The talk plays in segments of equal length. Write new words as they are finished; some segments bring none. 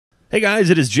Hey guys,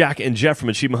 it is Jack and Jeff from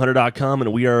AchievementHunter.com,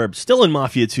 and we are still in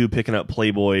Mafia 2 picking up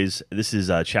Playboys. This is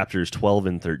chapters 12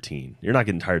 and 13. You're not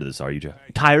getting tired of this, are you, Jeff?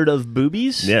 Tired of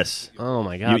boobies? Yes. Oh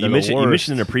my god, You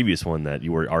mentioned in a previous one that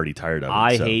you were already tired of it.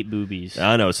 I hate boobies.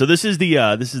 I know. So this is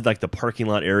like the parking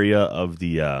lot area of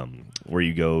the where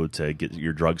you go to get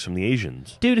your drugs from the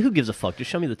Asians. Dude, who gives a fuck? Just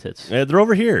show me the tits. They're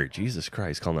over here. Jesus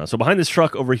Christ, calm down. So behind this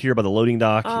truck over here by the loading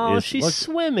dock is... she's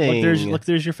swimming. Look,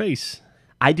 there's your face.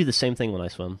 I do the same thing when I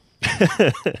swim.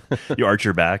 You arch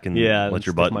your back and let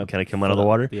your butt kind of come out of the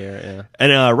water. Yeah.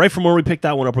 And right from where we picked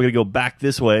that one up, we're going to go back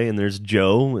this way, and there's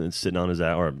Joe sitting on his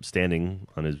ass, or standing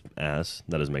on his ass.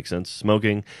 That doesn't make sense.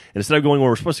 Smoking. And instead of going where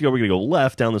we're supposed to go, we're going to go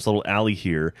left down this little alley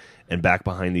here, and back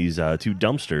behind these two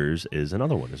dumpsters is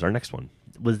another one, is our next one.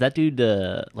 Was that dude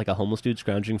like a homeless dude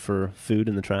scrounging for food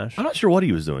in the trash? I'm not sure what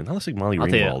he was doing. That looks like Molly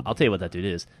Ringwald. I'll tell you what that dude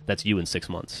is. That's you in 6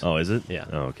 months. Oh, is it? Yeah.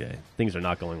 Oh, okay. Things are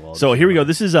not going well. So here we go.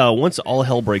 This is once all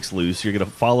hell breaks loose. You're going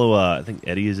to follow, I think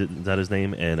Eddie, is that his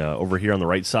name? And over here on the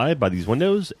right side by these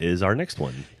windows is our next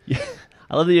one. Yeah.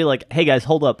 I love that you're like, hey guys,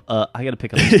 hold up. I got to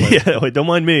pick up this Yeah, wait, don't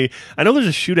mind me. I know there's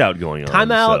a shootout going on.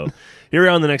 Time out. So here we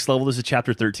are on the next level. This is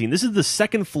chapter 13. This is the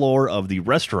second floor of the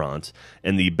restaurant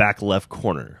in the back left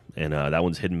corner. And that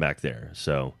one's hidden back there.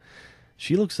 So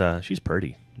she looks, she's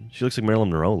pretty. She looks like Marilyn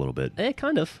Monroe a little bit.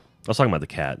 Kind of. I was talking about the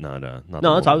cat, not no, that's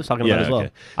what I was talking about as well.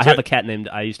 Okay. I have a cat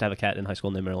I used to have a cat in high school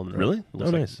named Marilyn Monroe. Really?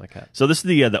 Oh, nice. My cat. So this is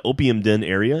the opium den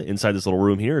area inside this little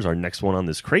room here is our next one on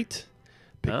this crate.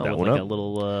 Pick that one like up. A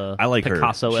little I like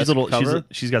Picasso-esque her. cover.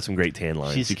 She's got some great tan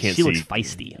lines. She looks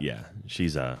feisty. Yeah,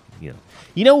 she's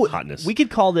hotness. We could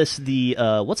call this the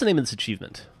what's the name of this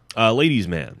achievement? Ladies'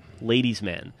 Man. Ladies'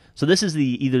 Man. So this is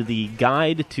either the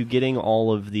guide to getting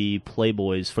all of the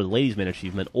Playboys for the Ladies' Man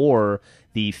achievement, or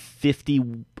the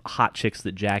 50 hot chicks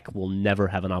that Jack will never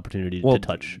have an opportunity to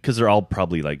touch. Because they're all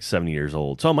probably like 70 years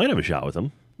old. So I might have a shot with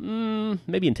them.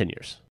 Maybe in 10 years.